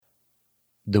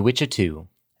The Witcher 2.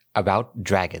 About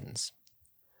dragons.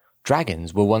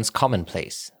 Dragons were once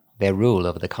commonplace, their rule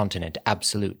over the continent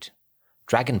absolute.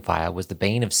 Dragonfire was the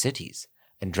bane of cities,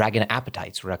 and dragon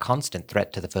appetites were a constant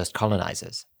threat to the first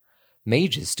colonizers.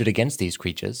 Mages stood against these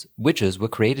creatures, witchers were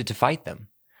created to fight them.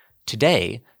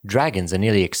 Today, dragons are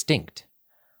nearly extinct.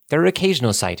 There are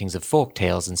occasional sightings of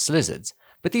forktails and slizzards,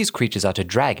 but these creatures are to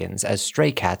dragons as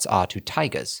stray cats are to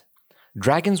tigers.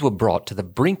 Dragons were brought to the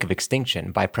brink of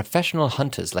extinction by professional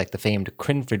hunters like the famed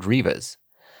Crinfrid Reavers.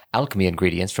 Alchemy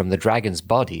ingredients from the dragon's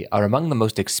body are among the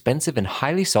most expensive and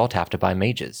highly sought after by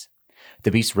mages.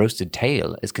 The beast's roasted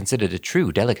tail is considered a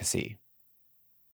true delicacy.